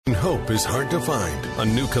Hope is hard to find. A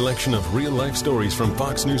new collection of real-life stories from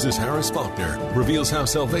Fox News' Harris Faulkner reveals how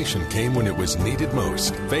salvation came when it was needed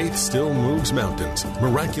most. Faith still moves mountains.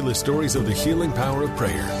 Miraculous stories of the healing power of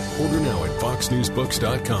prayer. Order now at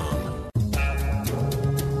foxnewsbooks.com.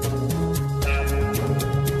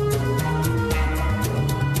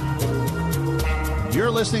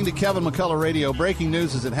 You're listening to Kevin McCullough Radio. Breaking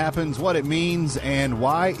news as it happens, what it means, and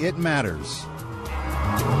why it matters.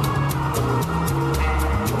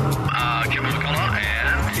 Kevin McCullough,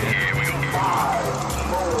 and here we go. 5,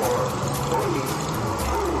 4, 3,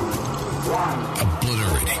 2, 1.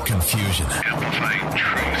 Obliterating confusion. Amplifying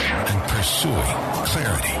truth. And pursuing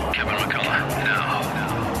clarity. Kevin McCullough,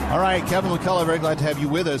 now. All right, Kevin McCullough, very glad to have you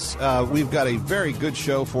with us. We've got a very good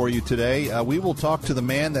show for you today. We will talk to the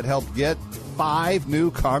man that helped get 5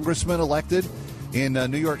 new congressmen elected in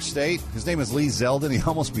New York State. His name is Lee Zeldin. He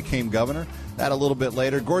almost became governor. That a little bit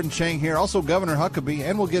later. Gordon Chang here, also Governor Huckabee,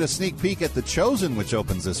 and we'll get a sneak peek at The Chosen, which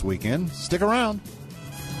opens this weekend. Stick around.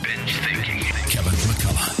 Binge thinking. Kevin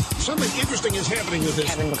McCullough. Something interesting is happening with this.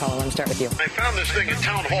 Kevin McCullough, let me start with you. I found this thing at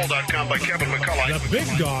townhall.com by Kevin McCullough. The big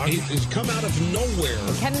dog has come out of nowhere.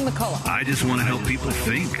 Kevin McCullough. I just want to help people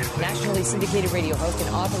think. Nationally syndicated radio host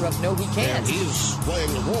and author of No He Can't. And he's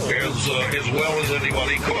playing the role as well as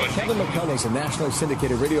anybody could. Kevin McCullough is a nationally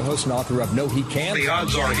syndicated radio host and author of No He Can't. The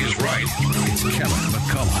odds are he's right. It's Kevin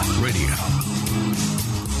McCullough Radio.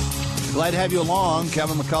 Glad to have you along,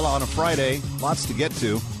 Kevin McCullough, on a Friday. Lots to get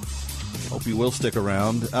to. Hope you will stick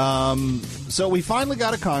around. So we finally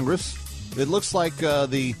got a Congress. It looks like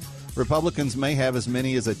the Republicans may have as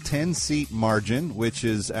many as a 10-seat margin, which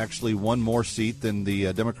is actually one more seat than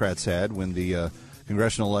the Democrats had when the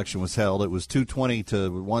congressional election was held. It was 220 to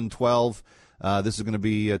 112. This is going to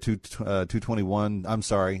be 221. I'm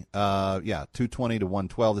sorry. 220 to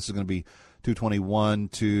 112. This is going to be 221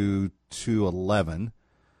 to 211.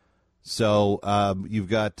 So you've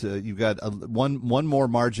got one more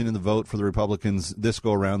margin in the vote for the Republicans this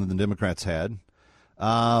go around than the Democrats had.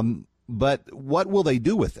 But what will they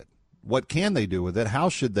do with it? What can they do with it? How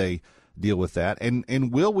should they deal with that?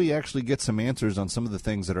 And will we actually get some answers on some of the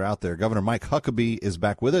things that are out there? Governor Mike Huckabee is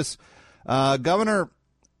back with us. Governor,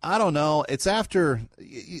 I don't know. It's after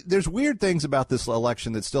 – there's weird things about this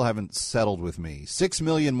election that still haven't settled with me. 6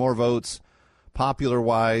 million more votes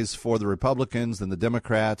popular-wise for the Republicans than the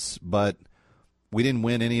Democrats, but we didn't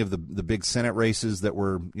win any of the big Senate races that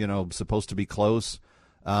were, supposed to be close.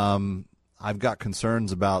 I've got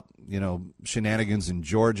concerns about, shenanigans in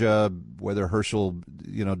Georgia, whether Herschel,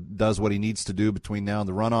 does what he needs to do between now and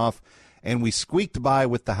the runoff. And we squeaked by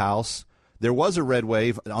with the House. There was a red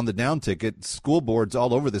wave on the down ticket. School boards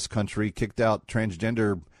all over this country kicked out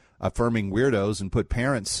transgender affirming weirdos and put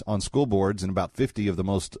parents on school boards, and about 50 of the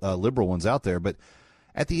most liberal ones out there. But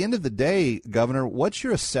at the end of the day, Governor, what's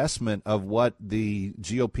your assessment of what the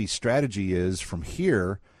GOP strategy is from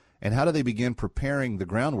here, and how do they begin preparing the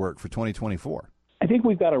groundwork for 2024? I think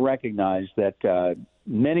we've got to recognize that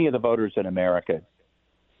many of the voters in America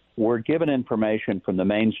were given information from the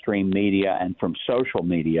mainstream media and from social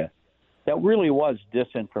media that really was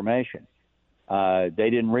disinformation. They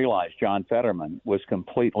didn't realize John Fetterman was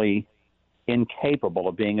completely incapable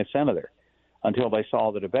of being a senator until they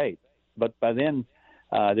saw the debate. But by then,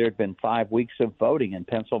 there had been 5 weeks of voting in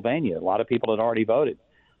Pennsylvania. A lot of people had already voted.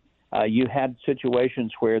 You had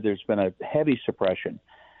situations where there's been a heavy suppression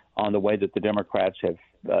on the way that the Democrats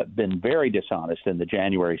have been very dishonest in the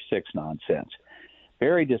January 6th nonsense,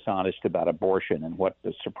 very dishonest about abortion and what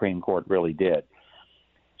the Supreme Court really did.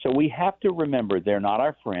 So we have to remember they're not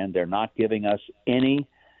our friend. They're not giving us any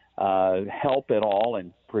help at all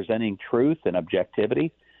in presenting truth and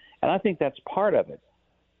objectivity. And I think that's part of it.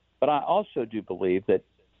 But I also do believe that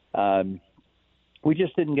we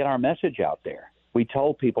just didn't get our message out there. We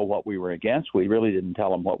told people what we were against. We really didn't tell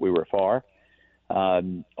them what we were for. A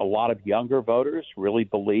lot of younger voters really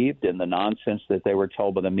believed in the nonsense that they were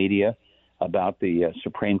told by the media about the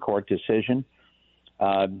Supreme Court decision.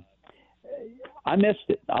 I missed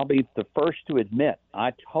it. I'll be the first to admit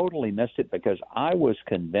I totally missed it because I was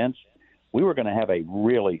convinced we were going to have a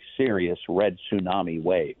really serious red tsunami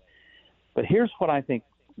wave. But here's what I think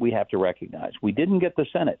we have to recognize. We didn't get the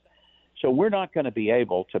Senate. So we're not going to be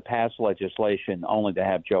able to pass legislation only to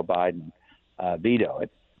have Joe Biden veto it.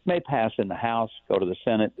 It may pass in the House, go to the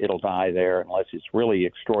Senate. It'll die there unless it's really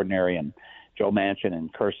extraordinary and Joe Manchin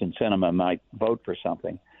and Kirsten Sinema might vote for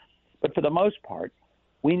something. But for the most part,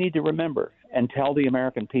 we need to remember and tell the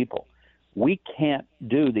American people we can't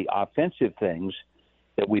do the offensive things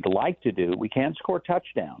that we'd like to do. We can't score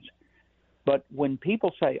touchdowns. But when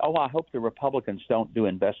people say, I hope the Republicans don't do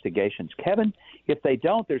investigations, Kevin, if they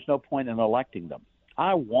don't, there's no point in electing them.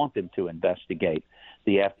 I want them to investigate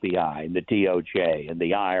the FBI and the DOJ and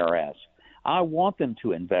the IRS. I want them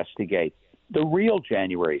to investigate the real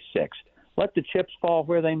January 6th. Let the chips fall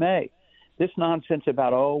where they may. This nonsense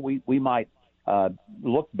about, we might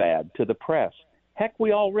look bad to the press. Heck,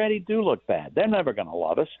 we already do look bad. They're never going to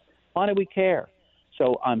love us. Why do we care?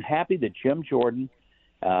 So I'm happy that Jim Jordan,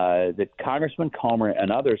 that Congressman Comer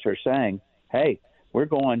and others are saying, hey, we're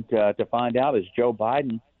going to find out, is Joe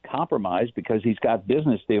Biden compromised because he's got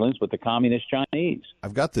business dealings with the communist Chinese.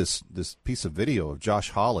 I've got this piece of video of Josh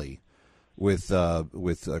Hawley with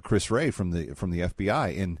Chris Wray from the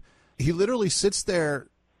FBI, and he literally sits there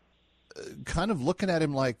kind of looking at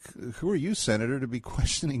him like, who are you, Senator, to be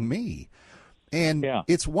questioning me? And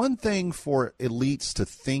It's one thing for elites to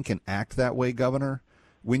think and act that way, Governor.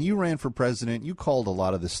 When you ran for president, you called a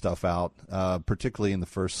lot of this stuff out, particularly in the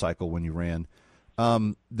first cycle when you ran.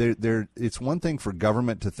 It's one thing for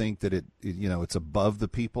government to think that it's above the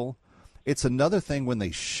people. It's another thing when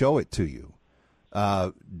they show it to you,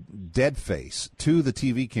 dead face, to the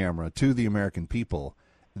TV camera, to the American people,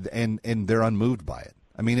 and they're unmoved by it.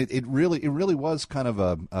 I mean, it really was kind of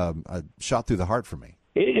a shot through the heart for me.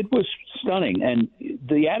 It was stunning, and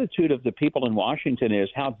the attitude of the people in Washington is,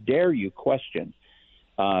 how dare you question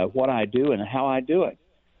what I do and how I do it?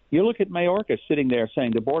 You look at Mayorkas sitting there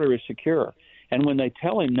saying the border is secure, and when they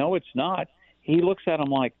tell him, no, it's not, he looks at them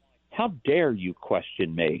like, how dare you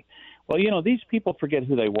question me? Well, these people forget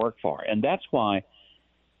who they work for, and that's why,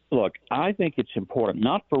 look, I think it's important,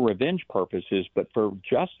 not for revenge purposes, but for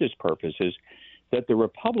justice purposes, that the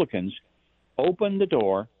Republicans open the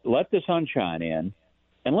door, let the sunshine in,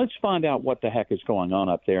 and let's find out what the heck is going on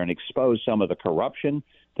up there and expose some of the corruption,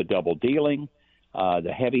 the double dealing,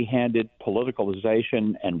 the heavy-handed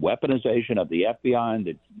politicalization and weaponization of the FBI and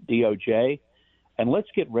the DOJ, and let's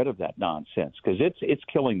get rid of that nonsense because it's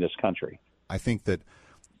killing this country. I think that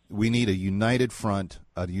we need a united front,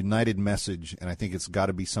 a united message, and I think it's got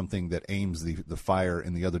to be something that aims the fire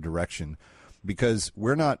in the other direction, because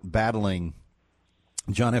we're not battling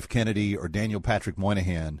John F. Kennedy or Daniel Patrick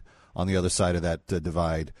Moynihan on the other side of that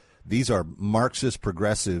divide. These are Marxist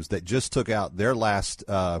progressives that just took out their last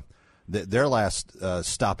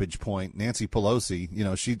stoppage point. Nancy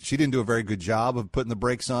Pelosi, she didn't do a very good job of putting the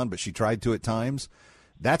brakes on, but she tried to at times.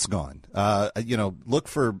 That's gone. Look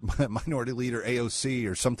for Minority Leader AOC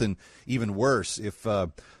or something even worse if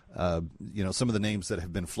some of the names that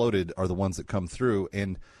have been floated are the ones that come through.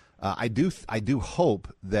 And I do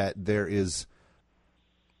hope that there is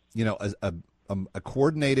a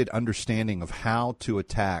coordinated understanding of how to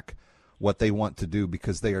attack what they want to do,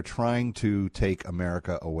 because they are trying to take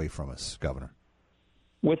America away from us, Governor.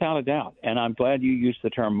 Without a doubt. And I'm glad you used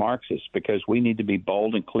the term Marxist, because we need to be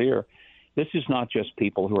bold and clear. This is not just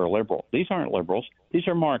people who are liberal. These aren't liberals. These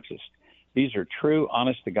are Marxists. These are true,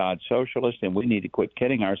 honest-to-God socialists, and we need to quit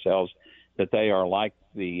kidding ourselves that they are like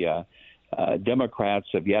the Democrats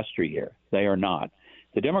of yesteryear. They are not.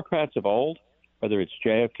 The Democrats of old, whether it's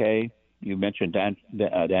JFK, you mentioned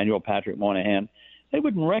Daniel Patrick Moynihan, they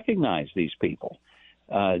wouldn't recognize these people.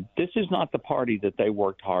 This is not the party that they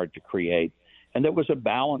worked hard to create, and that was a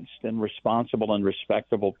balanced and responsible and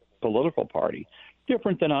respectable political party.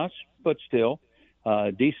 Different than us, but still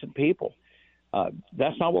decent people.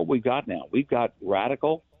 That's not what we've got now. We've got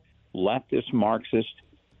radical, leftist Marxists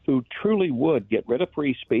who truly would get rid of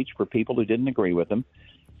free speech for people who didn't agree with them.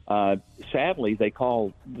 Sadly, they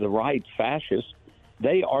call the right fascist.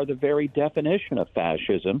 They are the very definition of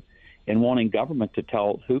fascism in wanting government to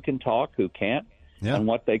tell who can talk, who can't, and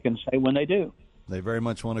what they can say when they do. They very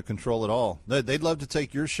much want to control it all. They'd love to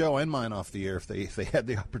take your show and mine off the air if they had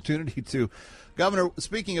the opportunity to. Governor,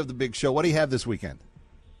 speaking of the big show, what do you have this weekend?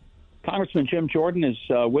 Congressman Jim Jordan is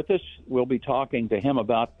with us. We'll be talking to him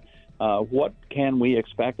about what can we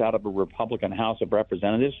expect out of a Republican House of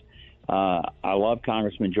Representatives. I love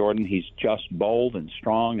Congressman Jordan. He's just bold and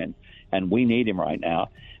strong, and we need him right now.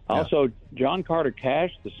 Yeah. Also, John Carter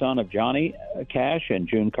Cash, the son of Johnny Cash and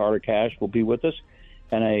June Carter Cash, will be with us,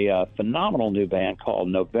 and a phenomenal new band called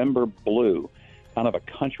November Blue, kind of a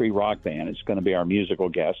country rock band. It's going to be our musical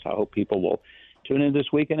guest. I hope people will tune in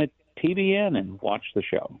this weekend at TBN and watch the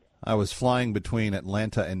show. I was flying between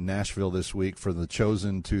Atlanta and Nashville this week for the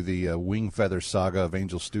Chosen to the Wing Feather Saga of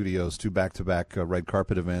Angel Studios, two back-to-back red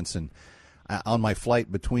carpet events. And on my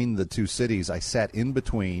flight between the two cities, I sat in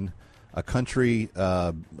between a country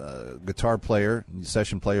guitar player,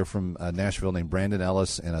 session player from Nashville named Brandon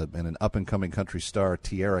Ellis, and an up-and-coming country star,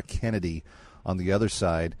 Tiara Kennedy, on the other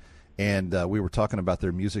side. And we were talking about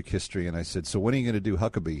their music history, and I said, so when are you going to do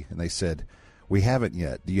Huckabee? And they said, we haven't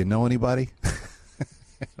yet. Do you know anybody?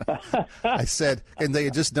 I said, and they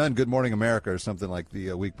had just done Good Morning America or something like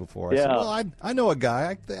the week before. I said, well, I know a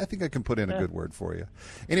guy. I think I can put in a good word for you.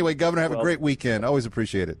 Anyway, Governor, have a great weekend. Always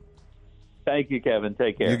appreciate it. Thank you, Kevin.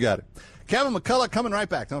 Take care. You got it. Kevin McCullough coming right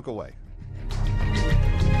back. Don't go away.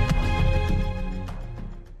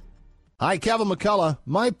 Hi, Kevin McCullough.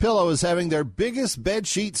 MyPillow is having their biggest bed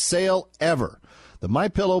sheet sale ever. The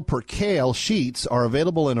MyPillow Percale sheets are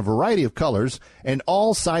available in a variety of colors and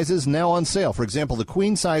all sizes now on sale. For example, the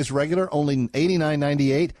queen size regular only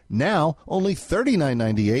 $89.98, now only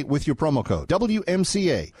 $39.98 with your promo code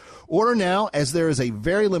WMCA. Order now as there is a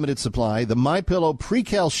very limited supply. The MyPillow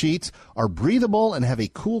Percale sheets are breathable and have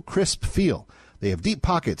a cool, crisp feel. They have deep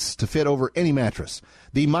pockets to fit over any mattress.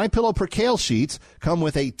 The MyPillow Percale sheets come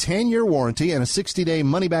with a 10-year warranty and a 60-day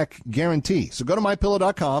money-back guarantee. So go to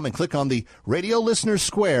MyPillow.com and click on the Radio Listeners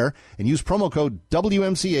Square and use promo code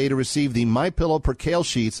WMCA to receive the MyPillow Percale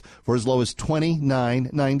sheets for as low as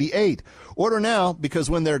 $29.98. Order now because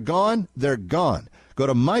when they're gone, they're gone. Go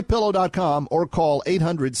to MyPillow.com or call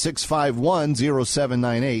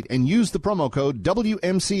 800-651-0798 and use the promo code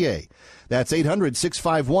WMCA. That's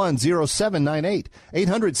 800-651-0798.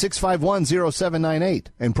 800-651-0798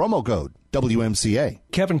 and promo code WMCA.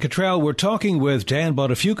 Kevin Cottrell, we're talking with Dan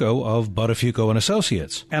Buttafuoco of Buttafuoco and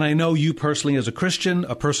Associates. And I know you personally as a Christian,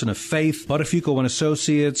 a person of faith, Buttafuoco and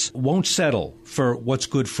Associates won't settle for what's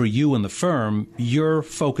good for you and the firm. You're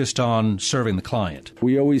focused on serving the client.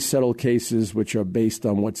 We always settle cases which are based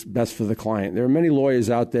on what's best for the client. There are many lawyers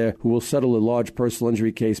out there who will settle a large personal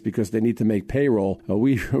injury case because they need to make payroll.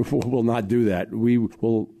 We will not do that. We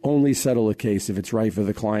will only settle a case if it's right for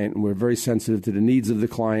the client, and we're very sensitive to the needs of the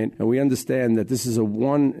client, and we understand that this is a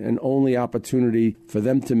one and only opportunity for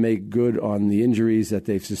them to make good on the injuries that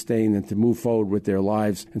they've sustained and to move forward with their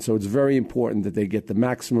lives. And so it's very important that they get the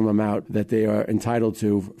maximum amount that they are entitled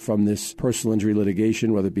to from this personal injury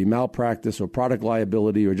litigation, whether it be malpractice or product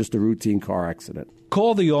liability or just a routine car accident.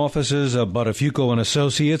 Call the offices of Buttafuoco and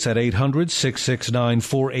Associates at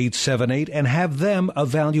 800-669-4878 and have them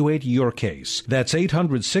evaluate your case. That's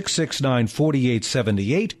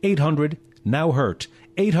 800-669-4878, 800-NOW-HURT,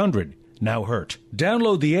 800-NOW-HURT.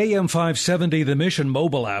 Download the AM570 The Mission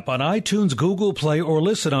mobile app on iTunes, Google Play, or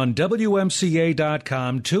listen on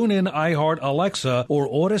WMCA.com, TuneIn, iHeart, Alexa, or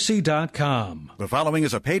Odyssey.com. The following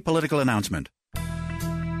is a paid political announcement.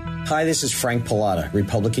 Hi, this is Frank Pallotta,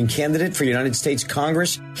 Republican candidate for United States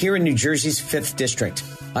Congress here in New Jersey's 5th District.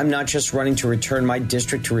 I'm not just running to return my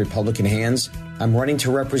district to Republican hands. I'm running to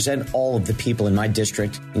represent all of the people in my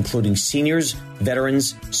district, including seniors,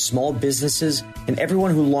 veterans, small businesses, and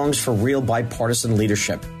everyone who longs for real bipartisan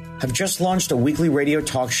leadership. I've just launched a weekly radio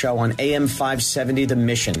talk show on AM 570 The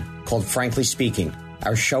Mission called Frankly Speaking.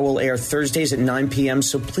 Our show will air Thursdays at 9 p.m.,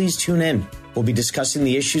 so please tune in. We'll be discussing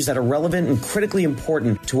the issues that are relevant and critically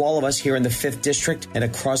important to all of us here in the 5th District and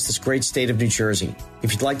across this great state of New Jersey.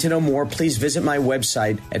 If you'd like to know more, please visit my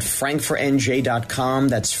website at frankfornj.com.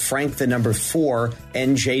 That's Frank, the number 4,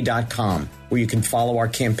 NJ.com, where you can follow our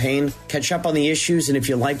campaign, catch up on the issues, and if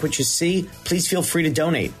you like what you see, please feel free to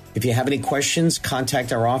donate. If you have any questions,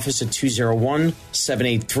 contact our office at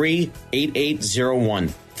 201-783-8801.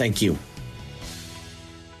 Thank you.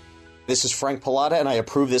 This is Frank Pallotta, and I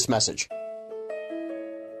approve this message.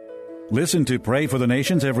 Listen to Pray for the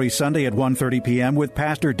Nations every Sunday at 1:30 p.m. with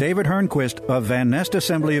Pastor David Hernquist of Van Nest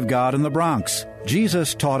Assembly of God in the Bronx.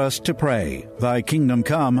 Jesus taught us to pray, "Thy kingdom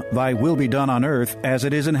come, thy will be done on earth as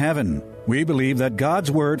it is in heaven." We believe that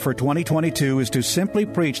God's word for 2022 is to simply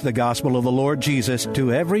preach the gospel of the Lord Jesus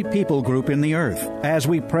to every people group in the earth. As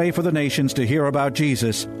we pray for the nations to hear about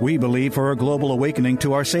Jesus, we believe for a global awakening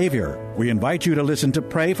to our Savior. We invite you to listen to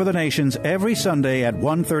Pray for the Nations every Sunday at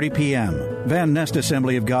 1:30 p.m. Van Nest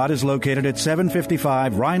Assembly of God is located at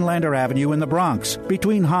 755 Rhinelander Avenue in the Bronx,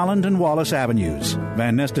 between Holland and Wallace Avenues.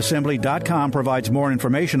 VanNestAssembly.com provides more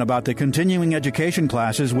information about the continuing education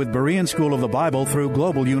classes with Berean School of the Bible through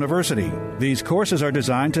Global University. These courses are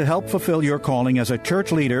designed to help fulfill your calling as a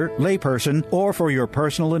church leader, layperson, or for your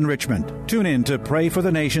personal enrichment. Tune in to Pray for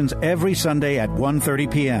the Nations every Sunday at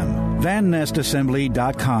 1:30 p.m.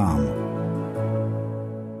 VanNestAssembly.com.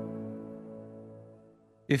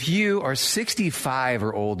 If you are 65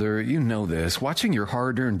 or older, you know this. Watching your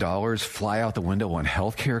hard-earned dollars fly out the window on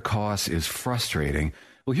healthcare costs is frustrating.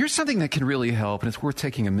 Well, here's something that can really help, and it's worth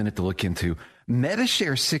taking a minute to look into.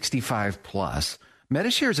 Medi-Share 65 Plus.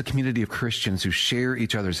 Medi-Share is a community of Christians who share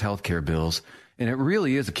each other's healthcare bills, and it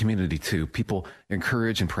really is a community, too. People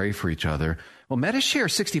encourage and pray for each other. Well, Medi-Share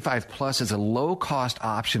 65 Plus is a low-cost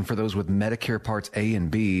option for those with Medicare Parts A and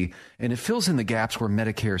B, and it fills in the gaps where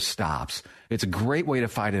Medicare stops. It's a great way to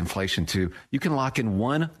fight inflation, too. You can lock in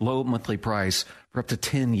one low monthly price for up to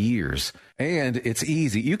 10 years. And it's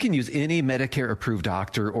easy. You can use any Medicare-approved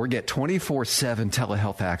doctor or get 24/7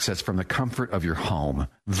 telehealth access from the comfort of your home.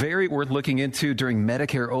 Very worth looking into during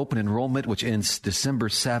Medicare open enrollment, which ends December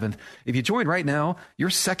 7th. If you join right now, your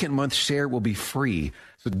second month share will be free.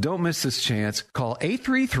 So don't miss this chance. Call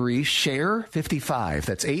 833-SHARE-55.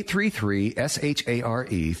 That's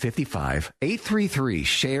 833-SHARE-55.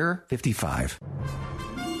 833-SHARE-55.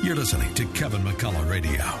 You're listening to Kevin McCullough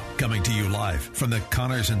Radio, coming to you live from the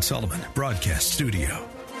Connors and Sullivan Broadcast Studio.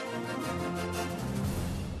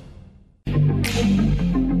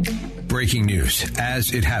 Breaking news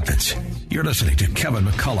as it happens. You're listening to Kevin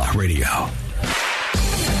McCullough Radio.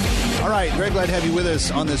 All right, very glad to have you with us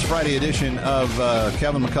on this Friday edition of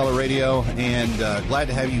Kevin McCullough Radio, and glad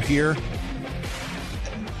to have you here.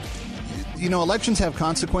 You know, elections have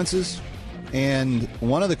consequences. And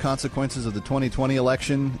one of the consequences of the 2020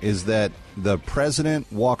 election is that the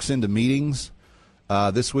president walks into meetings.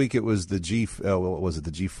 This week it was the what was it,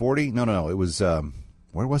 the G40? No. It was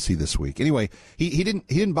where was he this week? Anyway, he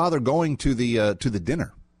didn't bother going to the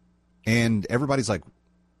dinner, and everybody's like,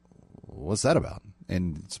 "What's that about?"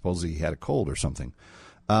 And supposedly he had a cold or something.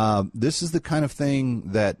 This is the kind of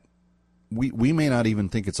thing that we may not even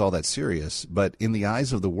think it's all that serious, but in the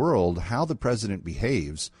eyes of the world, how the president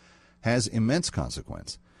behaves has immense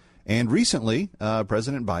consequence. And recently,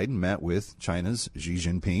 President Biden met with China's Xi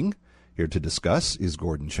Jinping. Here to discuss is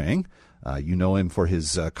Gordon Chang. You know him for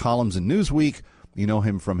his columns in Newsweek. You know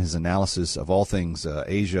him from his analysis of all things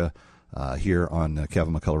Asia here on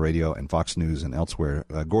Kevin McCullough Radio and Fox News and elsewhere.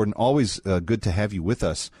 Gordon, always good to have you with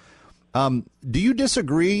us. Do you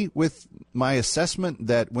disagree with my assessment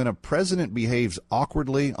that when a president behaves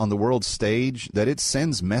awkwardly on the world stage, that it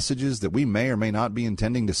sends messages that we may or may not be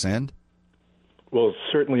intending to send? Well,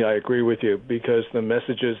 certainly I agree with you, because the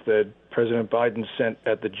messages that President Biden sent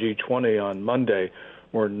at the G20 on Monday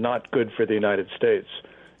were not good for the United States.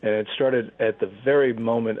 And it started at the very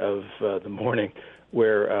moment of the morning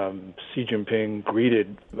where Xi Jinping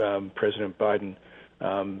greeted President Biden.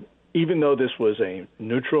 Even though this was a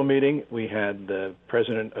neutral meeting, we had the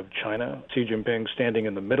president of China, Xi Jinping, standing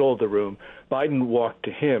in the middle of the room. Biden walked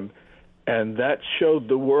to him, and that showed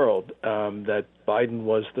the world that Biden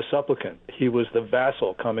was the supplicant. He was the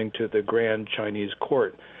vassal coming to the grand Chinese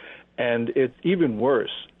court. And it's even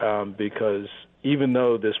worse because even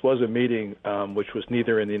though this was a meeting which was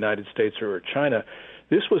neither in the United States or China,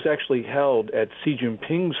 this was actually held at Xi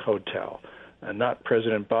Jinping's hotel, not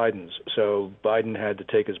President Biden's. So Biden had to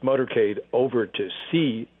take his motorcade over to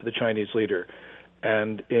see the Chinese leader.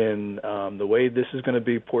 And in the way this is going to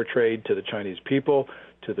be portrayed to the Chinese people,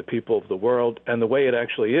 to the people of the world, and the way it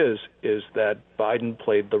actually is that Biden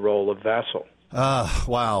played the role of vassal.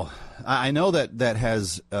 Wow. I know that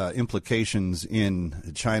has implications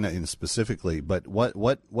in China specifically, but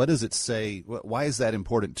what does it say? Why is that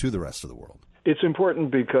important to the rest of the world? It's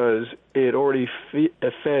important because it already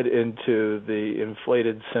fed into the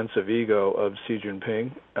inflated sense of ego of Xi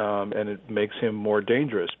Jinping, and it makes him more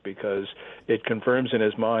dangerous because it confirms in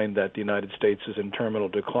his mind that the United States is in terminal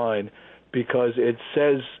decline, because it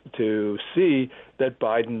says to Xi that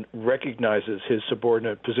Biden recognizes his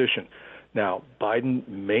subordinate position. Now, Biden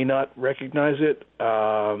may not recognize it.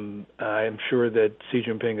 I'm sure that Xi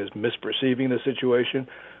Jinping is misperceiving the situation.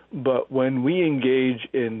 But when we engage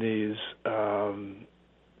in these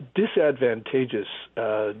disadvantageous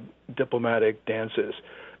diplomatic dances,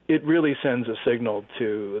 it really sends a signal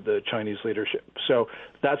to the Chinese leadership. So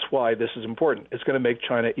that's why this is important. It's going to make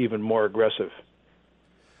China even more aggressive.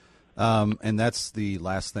 And that's the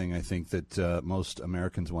last thing I think that most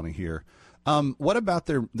Americans want to hear. What about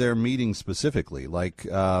their meeting specifically? Like,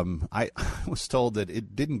 I was told that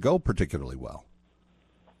it didn't go particularly well.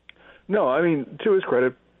 No, I mean, to his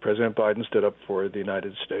credit, President Biden stood up for the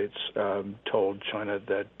United States, told China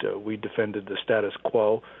that we defended the status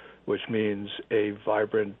quo, which means a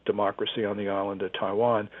vibrant democracy on the island of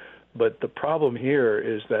Taiwan. But the problem here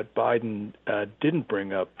is that Biden didn't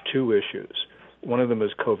bring up two issues. One of them is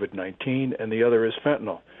COVID-19, and the other is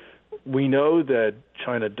fentanyl. We know that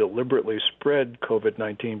China deliberately spread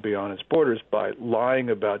COVID-19 beyond its borders by lying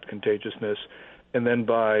about contagiousness and then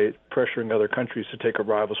by pressuring other countries to take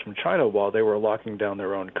arrivals from China while they were locking down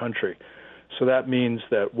their own country. So that means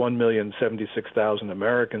that 1,076,000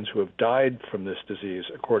 Americans who have died from this disease,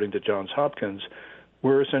 according to Johns Hopkins,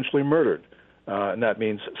 were essentially murdered. And that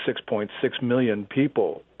means 6.6 million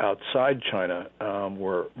people outside China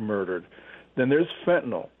were murdered. Then there's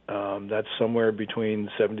fentanyl. That's somewhere between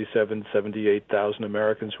 77,000 78,000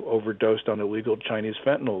 Americans who overdosed on illegal Chinese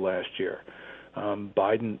fentanyl last year.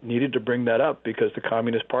 Biden needed to bring that up because the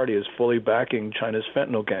Communist Party is fully backing China's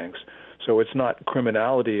fentanyl gangs. So it's not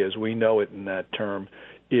criminality as we know it in that term.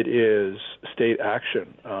 It is state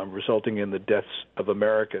action resulting in the deaths of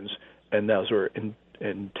Americans, and those are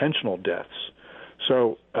intentional deaths.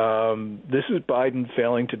 So this is Biden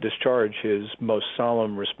failing to discharge his most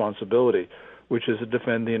solemn responsibility, which is to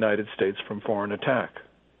defend the United States from foreign attack.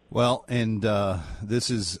 Well, and this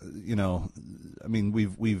is, I mean,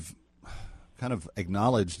 we've kind of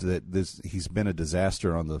acknowledged that he's been a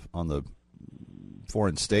disaster on the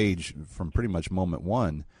foreign stage from pretty much moment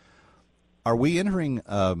one. Are we entering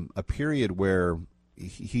a period where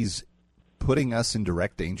he's putting us in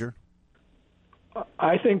direct danger?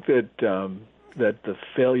 I think that that the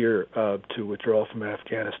failure to withdraw from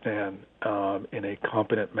Afghanistan in a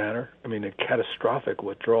competent manner, a catastrophic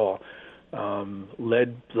withdrawal,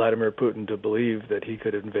 led Vladimir Putin to believe that he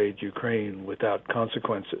could invade Ukraine without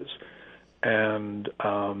consequences. And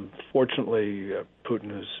fortunately,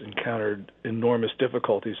 Putin has encountered enormous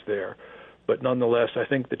difficulties there. But nonetheless, I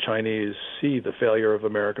think the Chinese see the failure of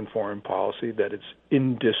American foreign policy, that it's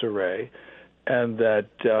in disarray, and that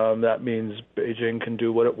that means Beijing can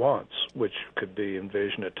do what it wants, which could be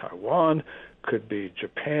invasion of Taiwan, could be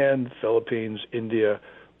Japan, Philippines, India.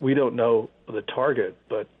 We don't know the target,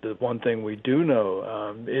 but the one thing we do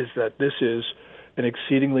know is that this is an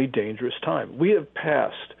exceedingly dangerous time. We have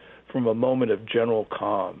passed from a moment of general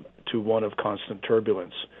calm to one of constant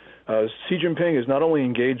turbulence. Xi Jinping is not only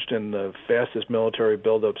engaged in the fastest military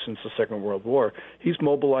buildup since the Second World War, he's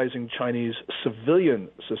mobilizing Chinese civilian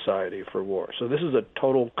society for war. So this is a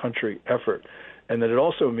total country effort. And that it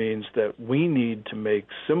also means that we need to make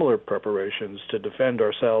similar preparations to defend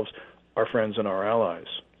ourselves, our friends, and our allies.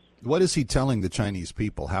 What is he telling the Chinese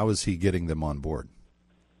people? How is he getting them on board?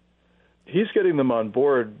 He's getting them on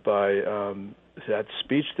board by that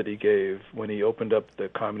speech that he gave when he opened up the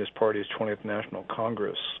Communist Party's 20th National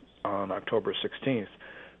Congress on October 16th,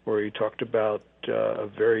 where he talked about a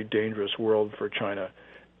very dangerous world for China.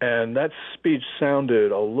 And that speech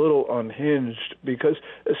sounded a little unhinged because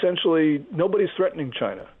essentially nobody's threatening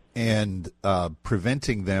China. And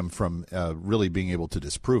preventing them from really being able to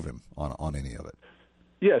disprove him on any of it.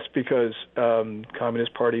 Yes, because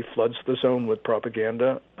Communist Party floods the zone with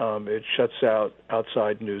propaganda. It shuts out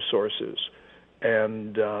outside news sources.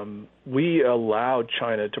 And we allow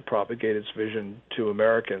China to propagate its vision to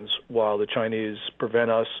Americans while the Chinese prevent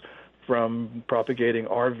us from propagating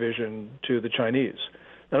our vision to the Chinese.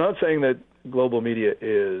 Now, I'm not saying that global media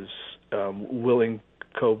is willing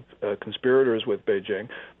co-conspirators with Beijing,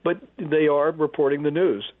 but they are reporting the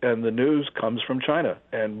news, and the news comes from China,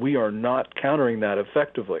 and we are not countering that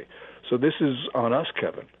effectively. So this is on us,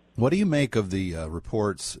 Kevin. What do you make of the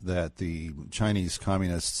reports that the Chinese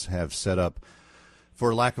communists have set up,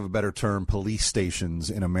 for lack of a better term, police stations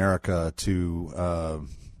in America to,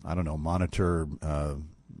 monitor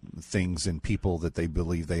things and people that they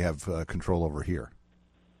believe they have control over here?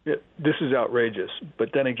 Yeah, this is outrageous. But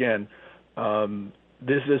then again,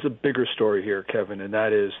 this is a bigger story here, Kevin, and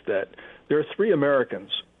that is that there are 3 Americans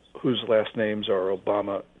whose last names are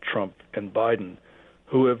Obama, Trump, and Biden,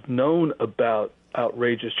 who have known about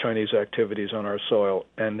outrageous Chinese activities on our soil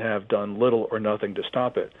and have done little or nothing to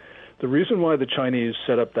stop it. The reason why the Chinese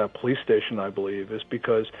set up that police station, I believe, is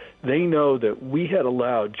because they know that we had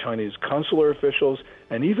allowed Chinese consular officials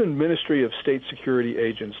and even Ministry of State Security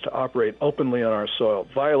agents to operate openly on our soil,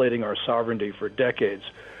 violating our sovereignty for decades,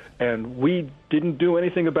 and we didn't do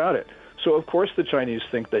anything about it. So, of course, the Chinese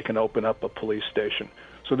think they can open up a police station.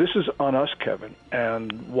 So this is on us, Kevin.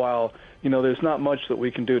 And while, there's not much that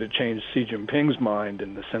we can do to change Xi Jinping's mind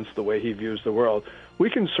in the sense the way he views the world, we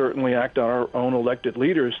can certainly act on our own elected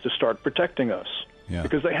leaders to start protecting us,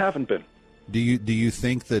 because they haven't been. Do you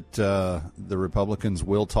think that the Republicans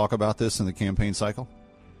will talk about this in the campaign cycle?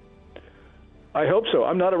 I hope so.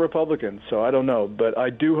 I'm not a Republican, so I don't know. But I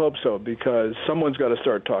do hope so, because someone's got to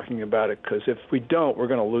start talking about it, because if we don't, we're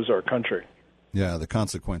going to lose our country. Yeah, the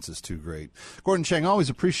consequence is too great. Gordon Chang, always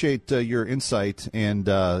appreciate your insight, and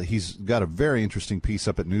he's got a very interesting piece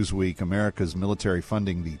up at Newsweek, America's Military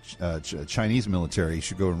Funding the Chinese Military. You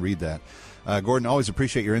should go and read that. Gordon, always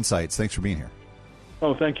appreciate your insights. Thanks for being here.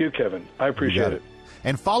 Oh, thank you, Kevin. I appreciate it.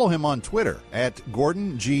 And follow him on Twitter at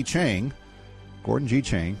Gordon G. Chang. Gordon G.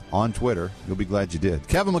 Chang on Twitter. You'll be glad you did.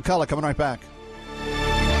 Kevin McCullough coming right back.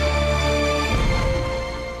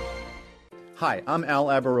 Hi, I'm Al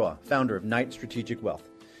Abaroa, founder of Knight Strategic Wealth.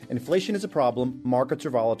 Inflation is a problem, markets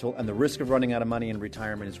are volatile, and the risk of running out of money in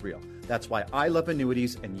retirement is real. That's why I love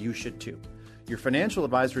annuities, and you should too. Your financial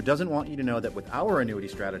advisor doesn't want you to know that with our annuity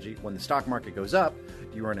strategy, when the stock market goes up,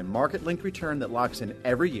 you earn a market-linked return that locks in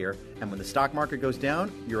every year, and when the stock market goes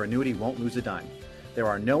down, your annuity won't lose a dime. There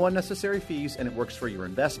are no unnecessary fees, and it works for your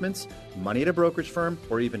investments, money at a brokerage firm,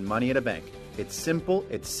 or even money at a bank. It's simple,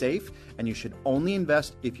 it's safe, and you should only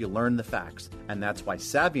invest if you learn the facts. And that's why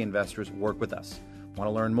savvy investors work with us. Want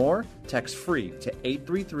to learn more? Text FREE to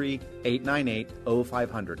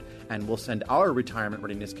 833-898-0500, and we'll send our retirement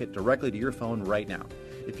readiness kit directly to your phone right now.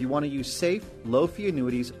 If you want to use safe, low-fee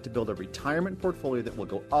annuities to build a retirement portfolio that will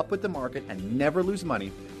go up with the market and never lose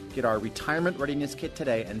money, get our retirement readiness kit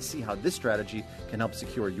today and see how this strategy can help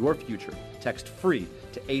secure your future. Text FREE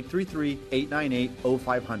to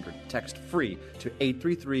 833-898-0500. Text FREE to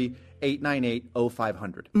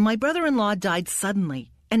 833-898-0500. My brother-in-law died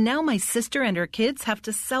suddenly, and now my sister and her kids have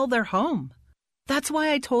to sell their home. That's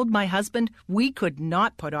why I told my husband we could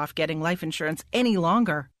not put off getting life insurance any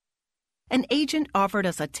longer. An agent offered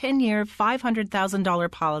us a 10-year,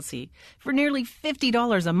 $500,000 policy for nearly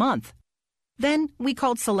 $50 a month. Then we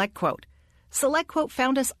called SelectQuote. SelectQuote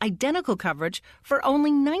found us identical coverage for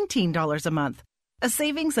only $19 a month, a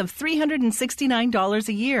savings of $369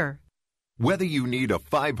 a year. Whether you need a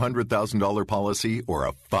 $500,000 policy or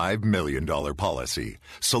a $5 million policy,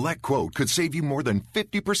 SelectQuote could save you more than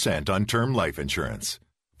 50% on term life insurance.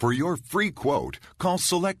 For your free quote, call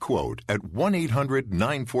SelectQuote at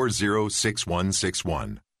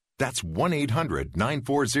 1-800-940-6161. That's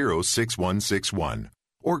 1-800-940-6161.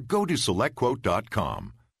 Or go to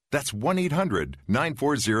SelectQuote.com. That's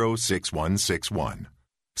 1-800-940-6161.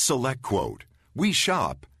 SelectQuote. We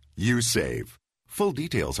shop, you save. Full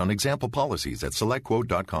details on example policies at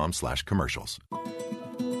SelectQuote.com/commercials.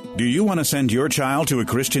 Do you want to send your child to a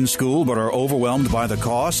Christian school but are overwhelmed by the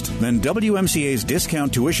cost? Then WMCA's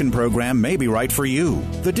discount tuition program may be right for you.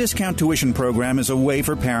 The discount tuition program is a way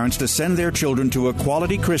for parents to send their children to a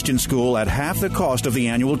quality Christian school at half the cost of the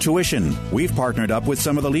annual tuition. We've partnered up with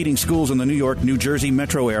some of the leading schools in the New York, New Jersey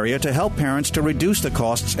metro area to help parents to reduce the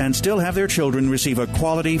costs and still have their children receive a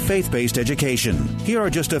quality faith-based education. Here are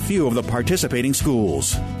just a few of the participating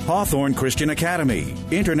schools: Hawthorne Christian Academy,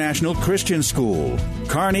 International Christian School,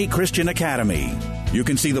 Kearney Christian Academy. You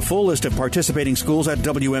can see the full list of participating schools at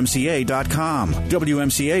WMCA.com.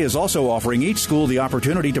 WMCA is also offering each school the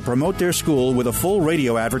opportunity to promote their school with a full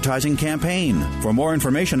radio advertising campaign. For more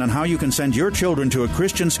information on how you can send your children to a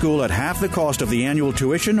Christian school at half the cost of the annual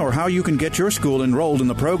tuition or how you can get your school enrolled in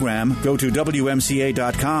the program, go to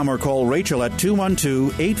WMCA.com or call Rachel at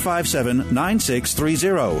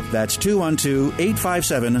 212-857-9630. That's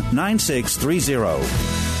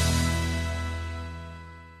 212-857-9630.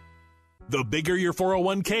 The bigger your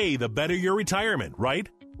 401k, the better your retirement, right?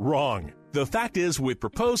 Wrong. The fact is, with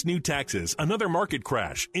proposed new taxes, another market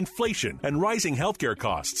crash, inflation, and rising healthcare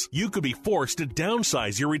costs, you could be forced to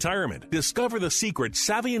downsize your retirement. Discover the secret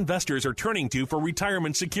savvy investors are turning to for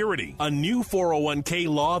retirement security. A new 401k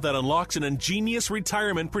law that unlocks an ingenious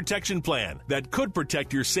retirement protection plan that could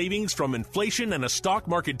protect your savings from inflation and a stock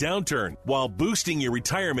market downturn while boosting your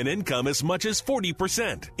retirement income as much as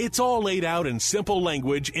 40%. It's all laid out in simple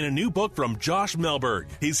language in a new book from Josh Melberg.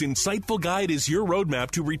 His insightful guide is your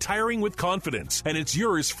roadmap to retiring with confidence, and it's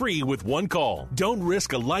yours free with one call. Don't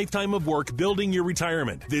risk a lifetime of work building your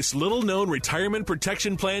retirement. This little-known retirement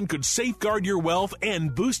protection plan could safeguard your wealth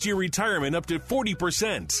and boost your retirement up to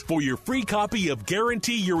 40%. For your free copy of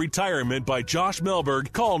Guarantee Your Retirement by Josh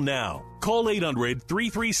Melberg, call now. Call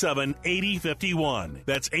 800-337-8051.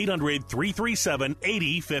 That's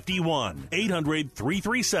 800-337-8051.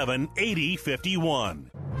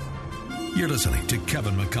 800-337-8051. You're listening to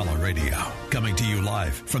Kevin McCullough Radio, coming to you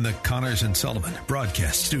live from the Connors and Sullivan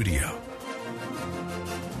Broadcast Studio.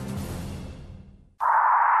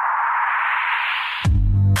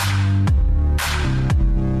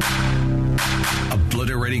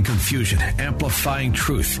 Obliterating confusion, amplifying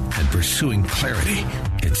truth, and pursuing clarity.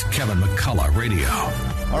 It's Kevin McCullough Radio.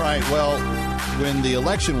 All right, well, when the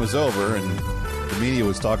election was over and the media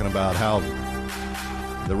was talking about how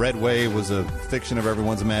the red wave was a fiction of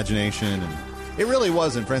everyone's imagination, and it really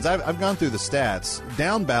wasn't, friends. I've gone through the stats.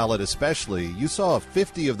 Down ballot especially, you saw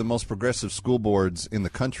 50 of the most progressive school boards in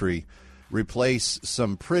the country replace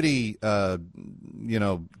some pretty,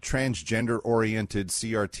 transgender-oriented,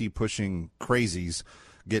 CRT-pushing crazies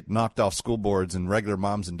get knocked off school boards, and regular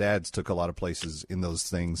moms and dads took a lot of places in those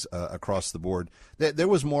things across the board. There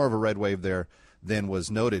was more of a red wave there than was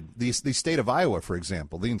noted. The state of Iowa, for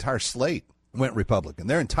example, the entire slate went Republican.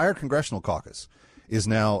 Their entire congressional caucus is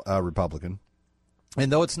now Republican.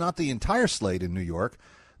 And though it's not the entire slate in New York,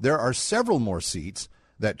 there are several more seats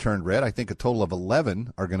that turned red. I think a total of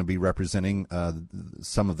 11 are going to be representing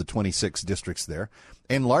some of the 26 districts there,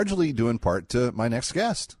 and largely due in part to my next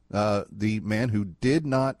guest, the man who did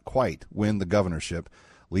not quite win the governorship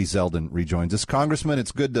Lee Zeldin rejoins us. Congressman,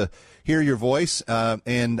 it's good to hear your voice,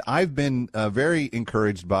 and I've been very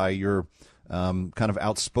encouraged by your kind of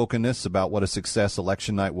outspokenness about what a success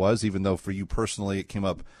election night was, even though for you personally it came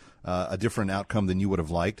up a different outcome than you would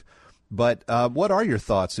have liked. But what are your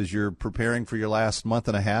thoughts as you're preparing for your last month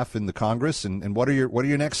and a half in the Congress, and what are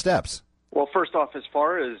your next steps? Well, first off, as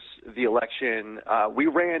far as the election, we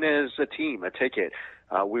ran as a team, a ticket.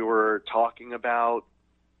 We were talking about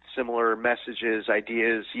similar messages,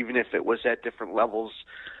 ideas, even if it was at different levels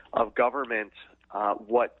of government.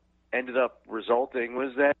 What ended up resulting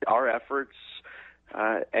was that our efforts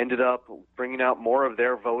ended up bringing out more of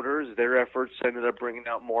their voters. Their efforts ended up bringing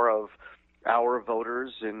out more of our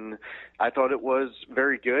voters, and I thought it was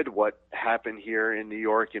very good what happened here in New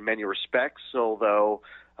York in many respects, although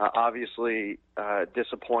obviously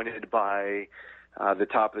disappointed by the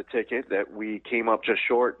top of the ticket that we came up just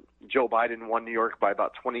short. Joe Biden won New York by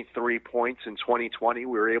about 23 points in 2020.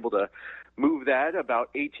 We were able to move that about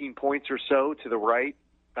 18 points or so to the right.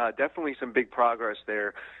 Definitely some big progress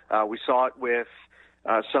there. We saw it with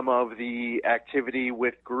some of the activity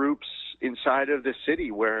with groups inside of the city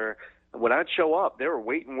where when I'd show up, they were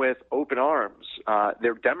waiting with open arms.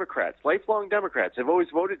 They're Democrats, lifelong Democrats. They've always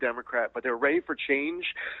voted Democrat, but they're ready for change.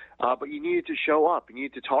 But you needed to show up. You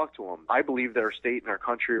needed to talk to them. I believe that our state and our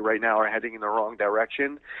country right now are heading in the wrong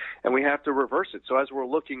direction, and we have to reverse it. So as we're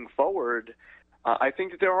looking forward, I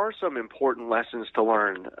think that there are some important lessons to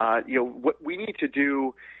learn. What we need to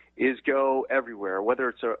do is go everywhere, whether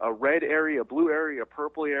it's a red area, a blue area, a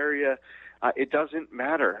purple area. It doesn't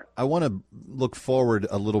matter. I want to look forward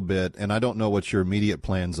a little bit, and I don't know what your immediate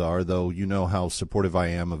plans are, though you know how supportive I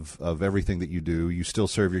am of everything that you do. You still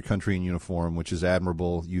serve your country in uniform, which is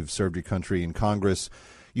admirable. You've served your country in Congress.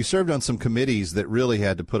 You served on some committees that really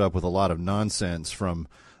had to put up with a lot of nonsense from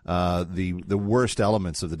the worst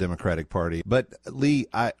elements of the Democratic Party. But, Lee,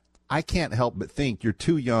 I can't help but think you're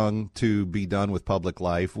too young to be done with public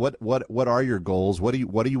life. What are your goals? What do you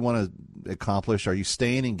want to accomplish? Are you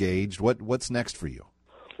staying engaged? What's next for you?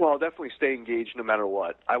 Well, I'll definitely stay engaged no matter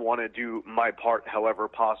what. I want to do my part, however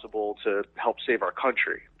possible, to help save our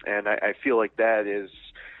country. And I feel like that is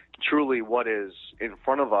truly what is in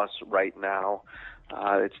front of us right now.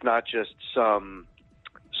 It's not just some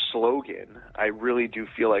slogan. I really do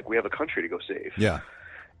feel like we have a country to go save. Yeah.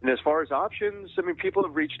 And as far as options, I mean, people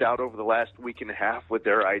have reached out over the last week and a half with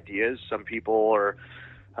their ideas. Some people are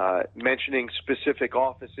mentioning specific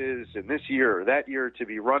offices in this year or that year to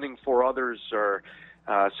be running for. Others are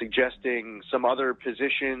suggesting some other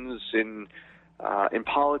positions in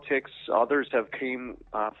politics. Others have came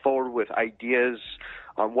forward with ideas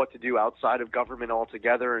on what to do outside of government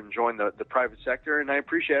altogether and join the private sector. And I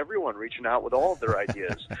appreciate everyone reaching out with all of their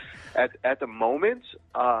ideas. At the moment,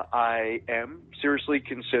 I am seriously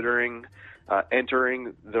considering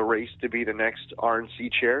entering the race to be the next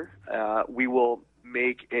RNC chair. We will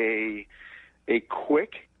make a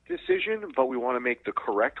quick decision, but we want to make the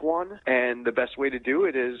correct one. And the best way to do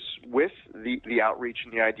it is with the outreach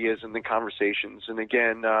and the ideas and the conversations. And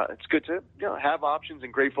again, it's good to have options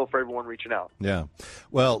and grateful for everyone reaching out. Yeah.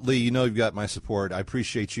 Well, Lee, you've got my support. I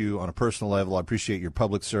appreciate you on a personal level. I appreciate your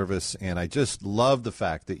public service. And I just love the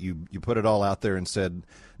fact that you put it all out there and said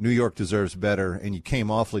New York deserves better. And you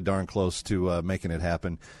came awfully darn close to making it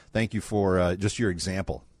happen. Thank you for just your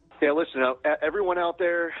example. Yeah, listen, everyone out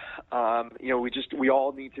there, we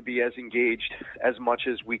all need to be as engaged as much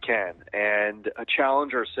as we can and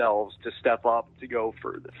challenge ourselves to step up, to go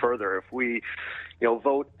further. If we,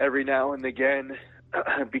 vote every now and again,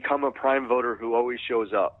 become a prime voter who always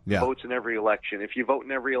shows up, votes in every election. If you vote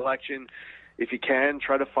in every election, if you can,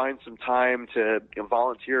 try to find some time to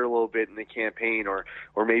volunteer a little bit in the campaign, or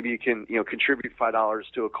maybe you can, contribute $5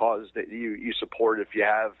 to a cause that you support if you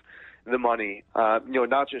have the money,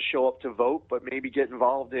 not just show up to vote, but maybe get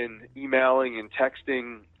involved in emailing and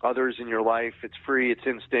texting others in your life. It's free, it's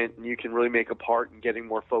instant, and you can really make a part in getting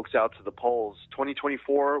more folks out to the polls.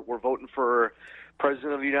 2024, we're voting for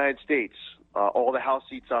President of the United States. All the House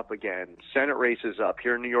seats up again. Senate races up.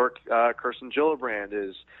 Here in New York, Kirsten Gillibrand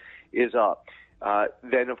is up.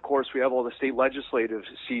 Then, of course, we have all the state legislative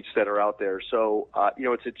seats that are out there. So,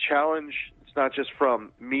 it's a challenge. It's not just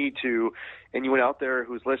from me to anyone out there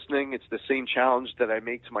who's listening. It's the same challenge that I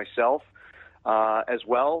make to myself as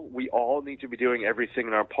well. We all need to be doing everything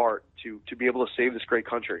in our part to be able to save this great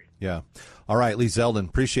country. Yeah. All right, Lee Zeldin,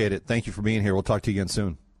 appreciate it. Thank you for being here. We'll talk to you again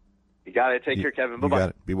soon. You got it. Take care, Kevin. Bye-bye. You got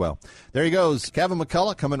it. Be well. There he goes. Kevin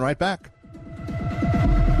McCullough coming right back.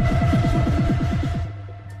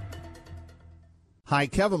 Hi,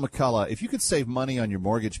 Kevin McCullough. If you could save money on your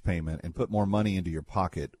mortgage payment and put more money into your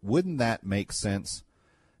pocket, wouldn't that make sense?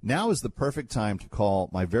 Now is the perfect time to call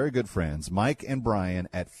my very good friends, Mike and Brian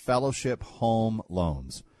at Fellowship Home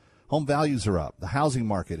Loans. Home values are up. The housing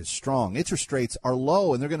market is strong. Interest rates are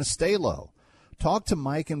low, and they're going to stay low. Talk to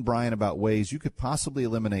Mike and Brian about ways you could possibly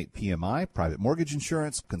eliminate PMI, private mortgage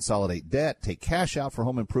insurance, consolidate debt, take cash out for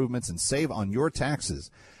home improvements, and save on your taxes.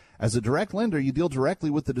 As a direct lender, you deal directly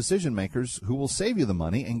with the decision makers who will save you the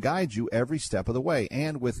money and guide you every step of the way.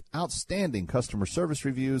 And with outstanding customer service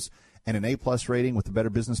reviews and an A-plus rating with the Better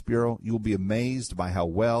Business Bureau, you will be amazed by how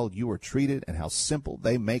well you are treated and how simple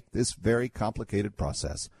they make this very complicated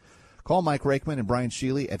process. Call Mike Rakeman and Brian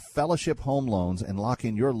Sheely at Fellowship Home Loans and lock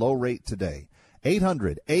in your low rate today.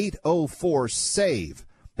 800-804-SAVE.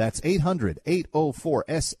 That's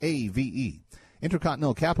 800-804-SAVE.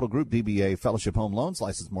 Intercontinental Capital Group, DBA, Fellowship Home Loans,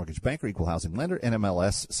 licensed mortgage banker, equal housing lender,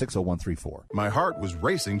 NMLS 60134. My heart was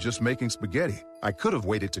racing just making spaghetti. I could have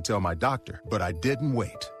waited to tell my doctor, but I didn't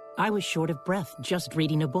wait. I was short of breath just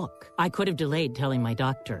reading a book. I could have delayed telling my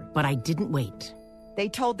doctor, but I didn't wait. They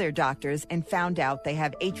told their doctors and found out they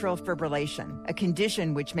have atrial fibrillation, a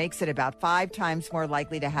condition which makes it about 5 times more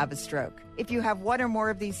likely to have a stroke. If you have one or more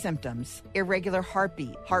of these symptoms, irregular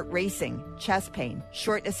heartbeat, heart racing, chest pain,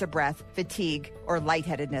 shortness of breath, fatigue, or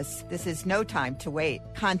lightheadedness, this is no time to wait.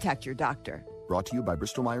 Contact your doctor. Brought to you by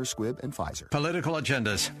Bristol-Myers Squibb and Pfizer. Political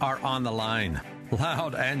agendas are on the line,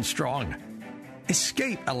 loud and strong.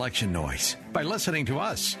 Escape election noise by listening to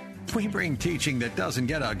us. We bring teaching that doesn't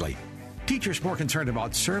get ugly. Teachers more concerned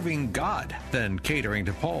about serving God than catering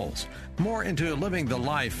to polls, more into living the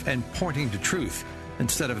life and pointing to truth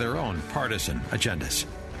instead of their own partisan agendas.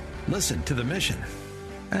 Listen to the mission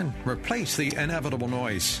and replace the inevitable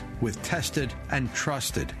noise with tested and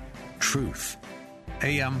trusted truth.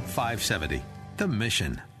 AM 570, The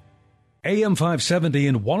Mission. AM 570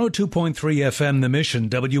 and 102.3 FM, The Mission,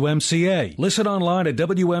 WMCA. Listen online at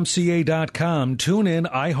WMCA.com. Tune in,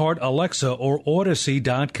 iHeart, Alexa, or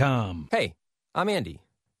Odyssey.com. Hey, I'm Andy.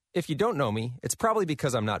 If you don't know me, it's probably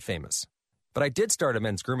because I'm not famous. But I did start a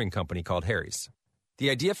men's grooming company called Harry's.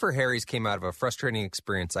 The idea for Harry's came out of a frustrating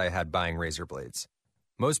experience I had buying razor blades.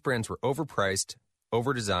 Most brands were overpriced,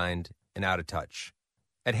 overdesigned, and out of touch.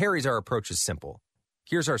 At Harry's, our approach is simple.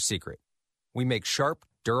 Here's our secret. We make sharp,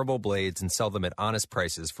 durable blades and sell them at honest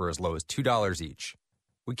prices for as low as $2 each.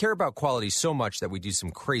 We care about quality so much that we do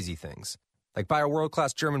some crazy things, like buy a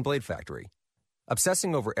world-class German blade factory.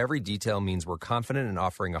 Obsessing over every detail means we're confident in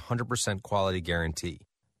offering a 100% quality guarantee.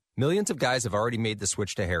 Millions of guys have already made the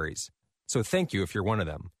switch to Harry's, so thank you if you're one of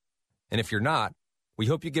them. And if you're not, we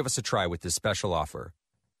hope you give us a try with this special offer.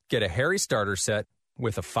 Get a Harry's starter set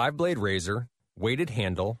with a 5-blade razor, weighted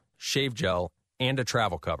handle, shave gel, and a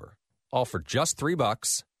travel cover. All for just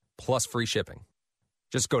 $3 plus free shipping.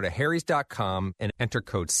 Just go to harrys.com and enter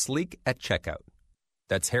code SLEEK at checkout.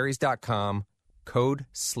 That's harrys.com, code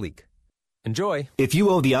SLEEK. Enjoy. If you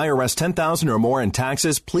owe the IRS $10,000 or more in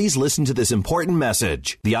taxes, please listen to this important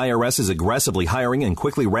message. The IRS is aggressively hiring and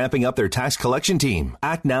quickly ramping up their tax collection team.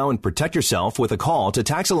 Act now and protect yourself with a call to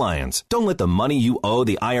Tax Alliance. Don't let the money you owe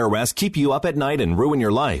the IRS keep you up at night and ruin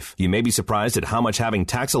your life. You may be surprised at how much having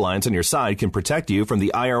Tax Alliance on your side can protect you from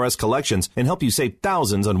the IRS collections and help you save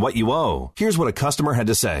thousands on what you owe. Here's what a customer had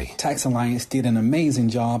to say. Tax Alliance did an amazing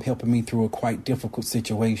job helping me through a quite difficult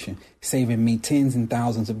situation, saving me tens and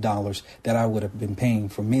thousands of dollars that I would have been paying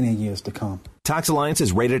for many years to come. Tax Alliance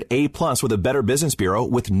is rated A+ with a Better Business Bureau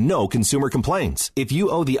with no consumer complaints. If you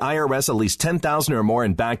owe the IRS at least $10,000 or more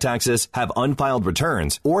in back taxes, have unfiled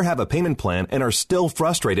returns, or have a payment plan and are still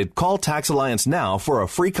frustrated, call Tax Alliance now for a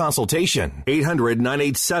free consultation.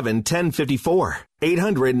 800-987-1054.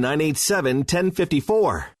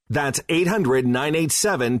 800-987-1054. That's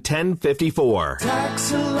 800-987-1054.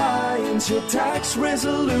 Tax Alliance, your tax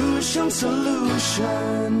resolution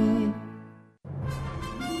solution.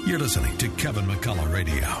 You're listening to Kevin McCullough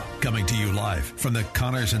Radio, coming to you live from the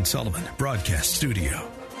Connors and Sullivan Broadcast Studio.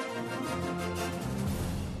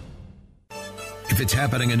 If it's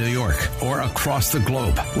happening in New York or across the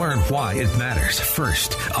globe, learn why it matters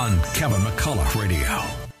first on Kevin McCullough Radio.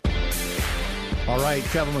 All right,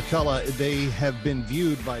 Kevin McCullough, they have been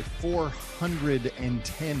viewed by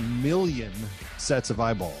 410 million sets of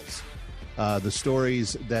eyeballs. The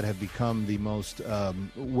stories that have become the most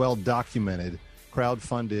well-documented,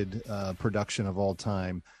 crowd-funded production of all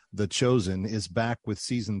time, The Chosen, is back with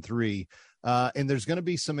season 3. And there's going to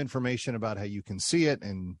be some information about how you can see it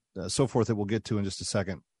and so forth that we'll get to in just a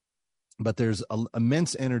second. But there's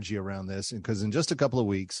immense energy around this, because in just a couple of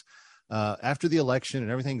weeks, after the election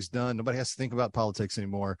and everything's done, nobody has to think about politics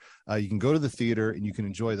anymore. You can go to the theater and you can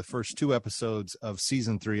enjoy the first 2 episodes of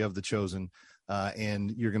season 3 of The Chosen.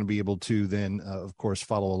 and you're going to be able to then, of course,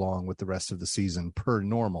 follow along with the rest of the season per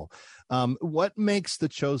normal. What makes The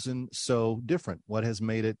Chosen so different? What has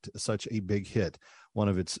made it such a big hit? One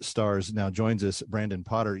of its stars now joins us, Brandon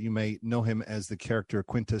Potter. You may know him as the character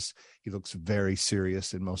Quintus. He looks very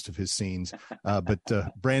serious in most of his scenes. But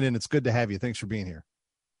Brandon, it's good to have you. Thanks for being here.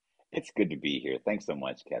 It's good to be here. Thanks so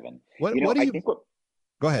much, Kevin. What do you?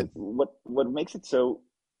 Go ahead. What makes it so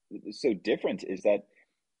different is that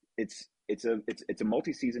it's a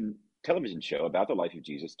multi-season television show about the life of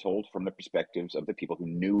Jesus, told from the perspectives of the people who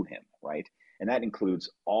knew him, right? And that includes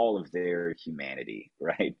all of their humanity,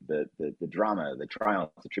 right? The drama, the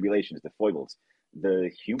triumphs, the tribulations, the foibles,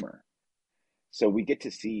 the humor. So we get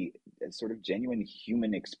to see sort of genuine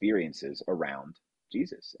human experiences around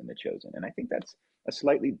Jesus and The Chosen. And I think that's a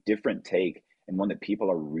slightly different take, and one that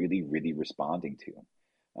people are really, really responding to.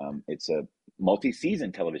 It's a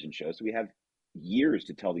multi-season television show, so we have years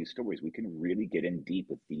to tell these stories. We can really get in deep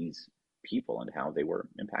with these people and how they were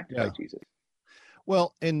impacted by Jesus.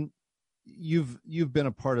 Well, and you've been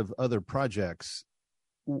a part of other projects.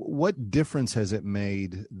 What difference has it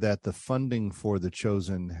made that the funding for The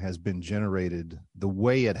Chosen has been generated the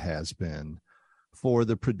way it has been for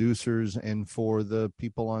the producers and for the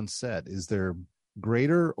people on set? Is there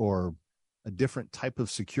greater or a different type of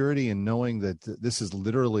security in knowing that this is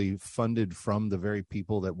literally funded from the very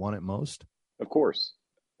people that want it most? Of course.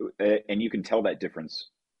 And you can tell that difference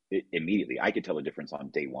immediately. I could tell the difference on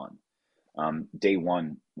day one. Day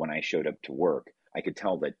one, when I showed up to work, I could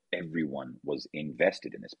tell that everyone was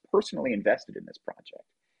invested in this, personally invested in this project.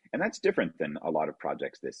 And that's different than a lot of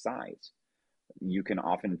projects this size. You can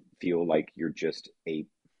often feel like you're just a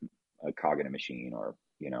cog in a machine, or,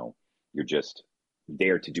 you're just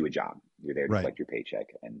there to do a job. You're there to collect your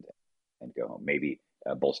paycheck and go home. Maybe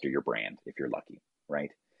bolster your brand if you're lucky,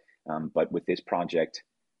 right? But with this project,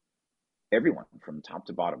 everyone from top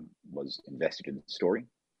to bottom was invested in the story,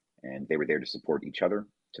 and they were there to support each other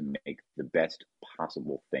to make the best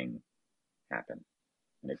possible thing happen.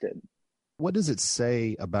 And it did. What does it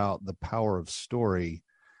say about the power of story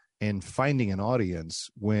and finding an audience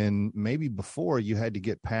when maybe before you had to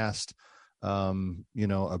get past a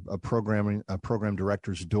program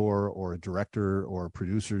director's door, or a director or a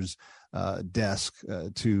producer's desk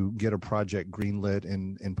to get a project greenlit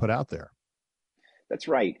and put out there? That's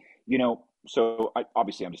right. So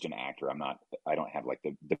obviously I'm just an actor. I don't have like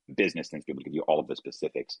the business things to be able to give you all of the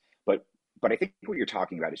specifics, but I think what you're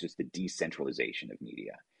talking about is just the decentralization of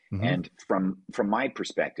media. Mm-hmm. And from my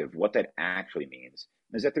perspective, what that actually means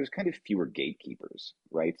is that there's kind of fewer gatekeepers,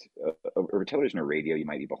 right? Over television or radio, you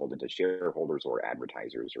might be beholden to shareholders or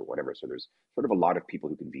advertisers or whatever. So there's sort of a lot of people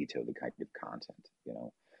who can veto the kind of content,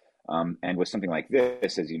 and with something like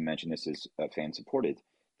this, as you mentioned, this is fan supported,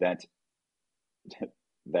 that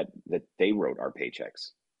they wrote our paychecks.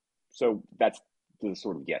 So that's the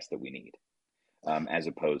sort of yes that we need, as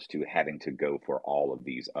opposed to having to go for all of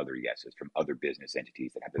these other yeses from other business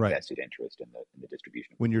entities that have a vested interest in the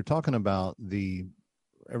distribution. When you're talking about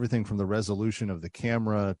everything from the resolution of the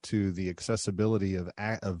camera to the accessibility of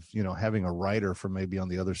having a writer from maybe on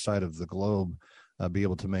the other side of the globe be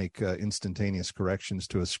able to make instantaneous corrections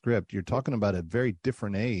to a script, you're talking about a very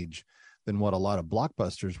different age than what a lot of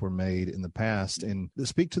blockbusters were made in the past. And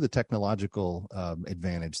speak to the technological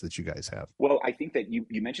advantage that you guys have. Well, I think that you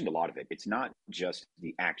mentioned a lot of it. It's not just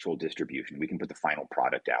the actual distribution. We can put the final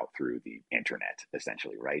product out through the internet,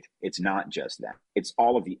 essentially, right? It's not just that. It's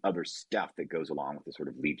all of the other stuff that goes along with the sort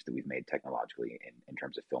of leaps that we've made technologically in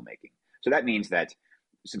terms of filmmaking. So that means that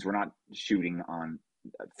since we're not shooting on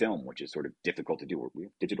film, which is sort of difficult to do, we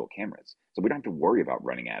have digital cameras, so we don't have to worry about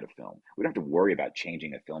running out of film. We don't have to worry about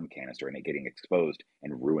changing a film canister and it getting exposed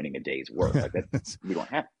and ruining a day's work. Like that, we don't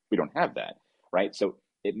have that, right? So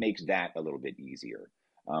it makes that a little bit easier.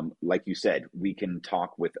 Like you said, we can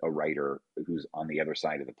talk with a writer who's on the other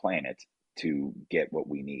side of the planet to get what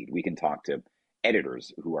we need. We can talk to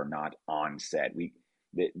editors who are not on set.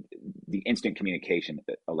 The instant communication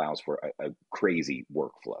allows for a crazy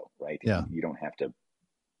workflow, right? Yeah. You don't have to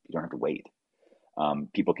wait.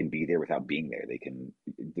 People can be there without being there.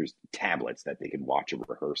 There's tablets that they can watch a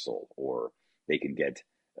rehearsal, or they can get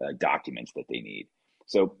documents that they need.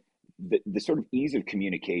 So the sort of ease of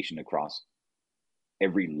communication across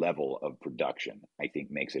every level of production, I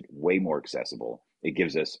think, makes it way more accessible. It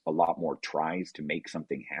gives us a lot more tries to make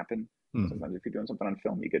something happen. Sometimes if you're doing something on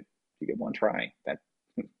film, you get one try.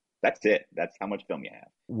 That's it. That's how much film you have.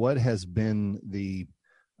 What has been the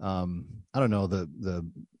I don't know,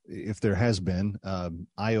 if there has been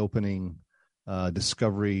eye-opening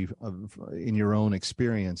discovery in your own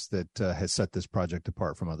experience that has set this project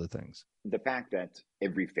apart from other things? The fact that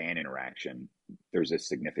every fan interaction, there's a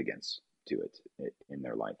significance to it in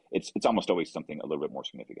their life. It's almost always something a little bit more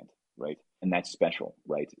significant, right? And that's special,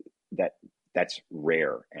 right? That's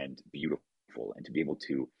rare and beautiful. And to be able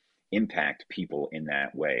to impact people in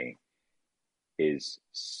that way is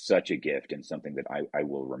such a gift and something that I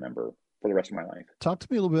will remember for the rest of my life. Talk to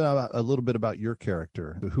me a little bit about your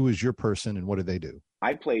character. Who is your person and what do they do?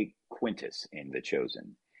 I play Quintus in The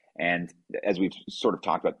Chosen. And as we've sort of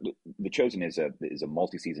talked about, The Chosen is a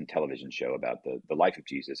multi-season television show about the life of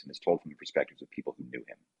Jesus, and is told from the perspectives of people who knew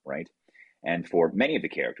him, right? And for many of the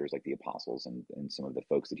characters, like the apostles and some of the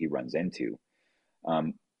folks that he runs into,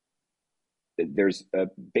 there's a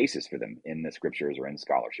basis for them in the scriptures or in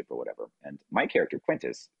scholarship or whatever. And my character,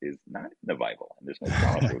 Quintus, is not in the Bible, and there's no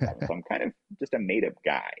scholarship about him, so I'm kind of just a made-up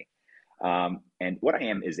guy. And what I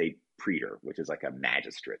am is a praetor, which is like a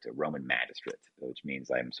magistrate, a Roman magistrate, which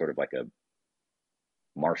means I'm sort of like a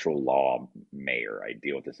martial law mayor. I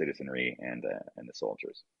deal with the citizenry and the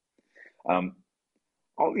soldiers.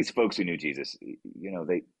 All these folks who knew Jesus,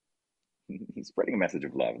 he's spreading a message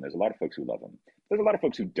of love, and there's a lot of folks who love him. There's a lot of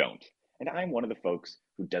folks who don't, and I'm one of the folks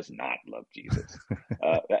who does not love Jesus.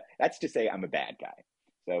 That's to say I'm a bad guy.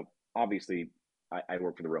 So obviously, I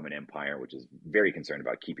work for the Roman Empire, which is very concerned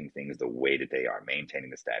about keeping things the way that they are, maintaining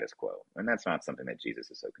the status quo. And that's not something that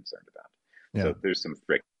Jesus is so concerned about. Yeah. So there's some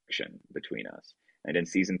friction between us. And in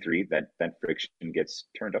season 3, that friction gets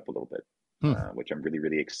turned up a little bit, which I'm really,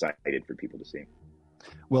 really excited for people to see.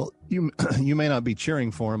 Well, you may not be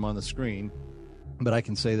cheering for him on the screen, but I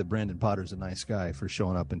can say that Brandon Potter's a nice guy for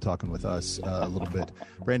showing up and talking with us a little bit.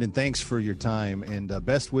 Brandon, thanks for your time, and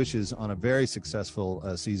best wishes on a very successful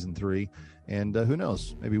season 3. And who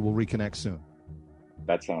knows, maybe we'll reconnect soon.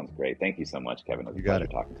 That sounds great. Thank you so much, Kevin. It was a pleasure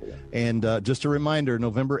talking to you. And just a reminder,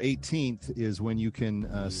 November 18th is when you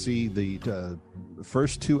can see the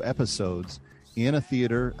first 2 episodes in a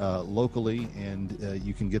theater locally, and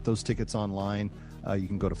you can get those tickets online. You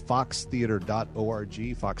can go to foxtheater.org,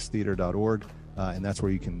 foxtheater.org. And that's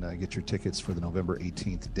where you can get your tickets for the November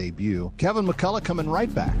 18th debut. Kevin McCullough coming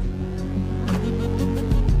right back.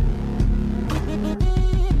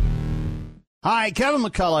 Hi, Kevin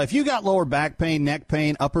McCullough. If you got lower back pain, neck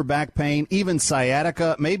pain, upper back pain, even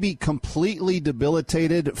sciatica, maybe completely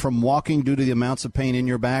debilitated from walking due to the amounts of pain in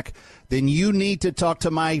your back, then you need to talk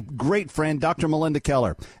to my great friend, Dr. Melinda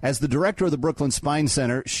Keller. As the director of the Brooklyn Spine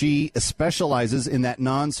Center, she specializes in that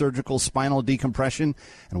non-surgical spinal decompression.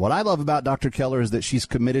 And what I love about Dr. Keller is that she's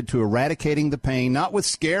committed to eradicating the pain, not with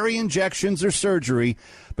scary injections or surgery,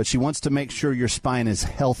 but she wants to make sure your spine is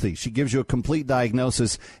healthy. She gives you a complete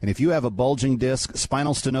diagnosis, and if you have a bulging disc,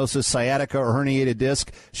 spinal stenosis, sciatica, or herniated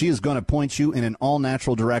disc, she is going to point you in an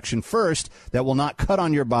all-natural direction first that will not cut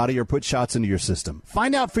on your body or put shots into your system.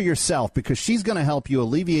 Find out for yourself, because she's going to help you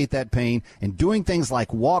alleviate that pain and doing things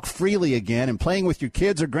like walk freely again and playing with your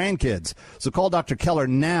kids or grandkids. So call Dr. Keller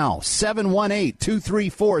now,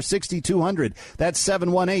 718-234-6200. That's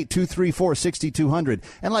 718-234-6200.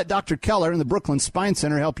 And let Dr. Keller and the Brooklyn Spine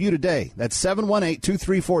Center help you today. That's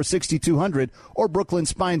 718-234-6200 or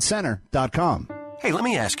brooklynspinecenter.com. Hey, let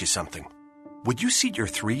me ask you something. Would you seat your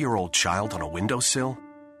 3-year-old child on a windowsill?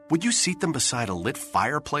 Would you seat them beside a lit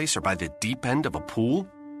fireplace or by the deep end of a pool?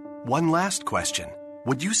 One last question.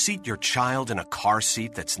 Would you seat your child in a car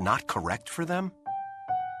seat that's not correct for them?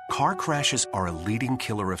 Car crashes are a leading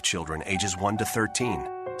killer of children ages 1 to 13.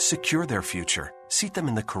 Secure their future. Seat them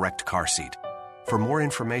in the correct car seat. For more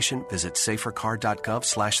information, visit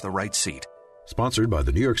safercar.gov/the-right seat. Sponsored by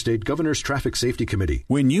the New York State Governor's Traffic Safety Committee.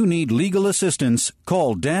 When you need legal assistance,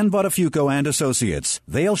 call Dan Botafuco and Associates.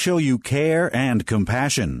 They'll show you care and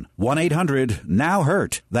compassion.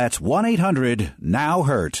 1-800-NOW-HURT. That's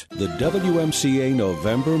 1-800-NOW-HURT. The WMCA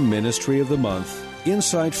November Ministry of the Month,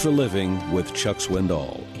 Insight for Living with Chuck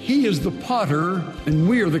Swindoll. He is the potter, and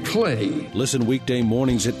we are the clay. Listen weekday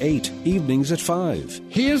mornings at 8, evenings at 5.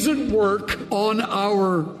 He is at work on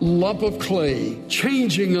our lump of clay,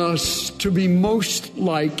 changing us to be most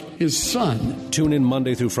like His Son. Tune in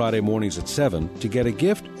Monday through Friday mornings at 7 to get a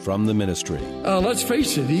gift from the ministry. Let's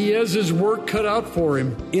face it, he has his work cut out for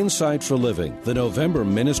him. Insight for Living, the November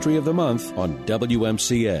Ministry of the Month on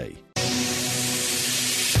WMCA.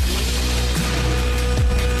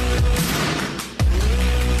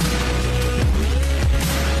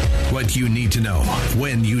 What you need to know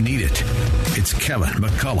when you need it. It's Kevin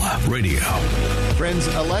McCullough Radio. Friends,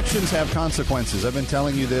 elections have consequences. I've been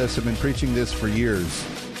telling you this. I've been preaching this for years.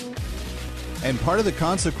 And part of the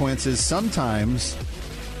consequence is sometimes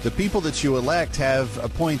the people that you elect have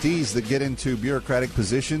appointees that get into bureaucratic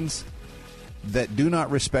positions that do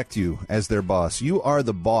not respect you as their boss. You are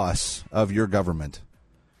the boss of your government.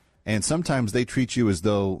 And sometimes they treat you as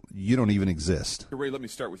though you don't even exist. Ray, let me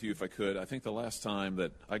start with you if I could. I think the last time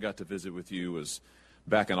that I got to visit with you was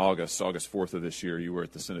back in August 4th of this year. You were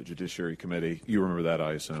at the Senate Judiciary Committee. You remember that,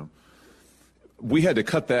 I assume. We had to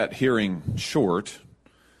cut that hearing short.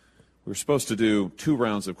 We were supposed to do 2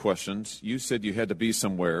 rounds of questions. You said you had to be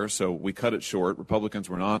somewhere, so we cut it short. Republicans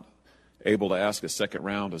were not able to ask a second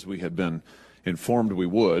round as we had been informed we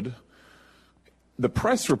would. The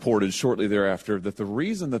press reported shortly thereafter that the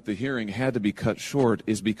reason that the hearing had to be cut short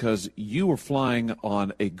is because you were flying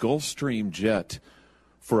on a Gulfstream jet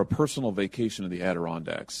for a personal vacation in the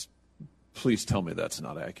Adirondacks. Please tell me that's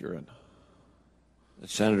not accurate.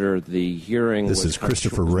 Senator, the hearing This is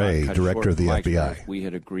Christopher Wray, Director of the FBI. We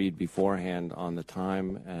had agreed beforehand on the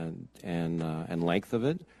time and length of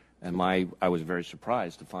it, and I was very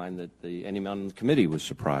surprised to find that anyone on the committee was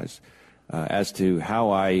surprised. As to how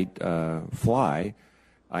I fly,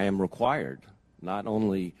 I am required, not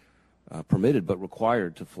only permitted, but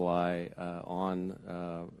required to fly on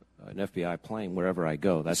an FBI plane wherever I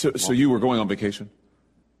go. So you were going on vacation?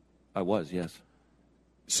 I was, yes.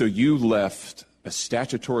 So you left a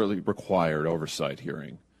statutorily required oversight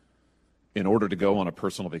hearing in order to go on a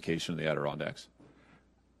personal vacation in the Adirondacks?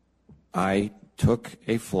 I took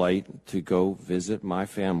a flight to go visit my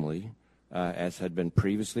family, as had been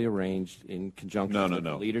previously arranged in conjunction with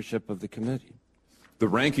the leadership of the committee. The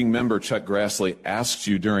ranking member, Chuck Grassley, asked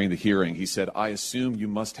you during the hearing, he said, I assume you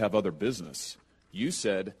must have other business. You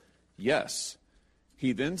said, yes.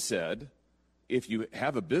 He then said, if you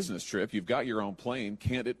have a business trip, you've got your own plane,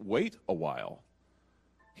 can't it wait a while?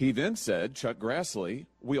 He then said, Chuck Grassley,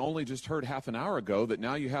 we only just heard half an hour ago that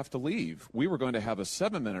now you have to leave. We were going to have a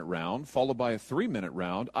 7-minute round followed by a 3-minute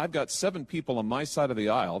round. I've got 7 people on my side of the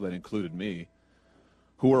aisle, that included me,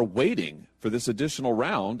 who are waiting for this additional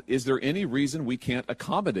round. Is there any reason we can't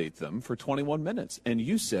accommodate them for 21 minutes? And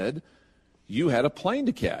you said you had a plane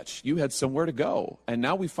to catch. You had somewhere to go. And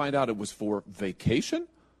now we find out it was for vacation?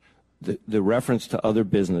 The reference to other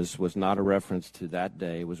business was not a reference to that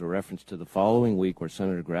day. It was a reference to the following week where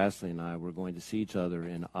Senator Grassley and I were going to see each other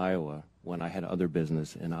in Iowa when I had other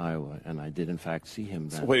business in Iowa, and I did, in fact, see him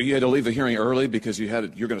then. So wait, you had to leave the hearing early because you're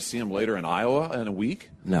going to see him later in Iowa in a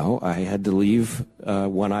week? No, I had to leave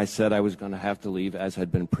when I said I was going to have to leave, as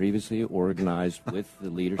had been previously organized with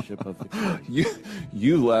the leadership of the committee.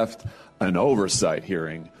 You left an oversight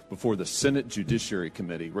hearing before the Senate Judiciary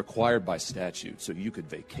Committee required by statute so you could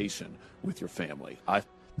vacation with your family.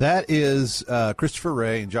 That is Christopher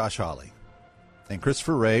Wray and Josh Hawley. And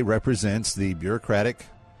Christopher Wray represents the bureaucratic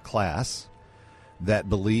class that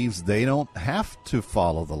believes they don't have to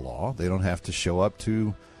follow the law. They don't have to show up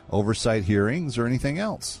to oversight hearings or anything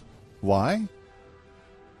else. Why?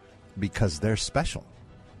 Because they're special.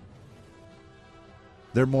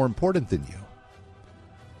 They're more important than you.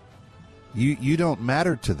 You don't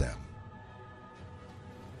matter to them.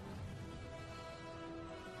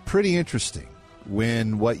 Pretty interesting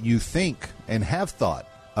when what you think and have thought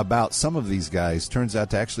about some of these guys turns out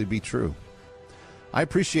to actually be true. I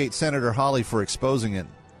appreciate Senator Hawley for exposing it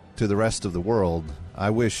to the rest of the world. I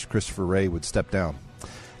wish Christopher Wray would step down.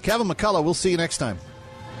 Kevin McCullough, we'll see you next time.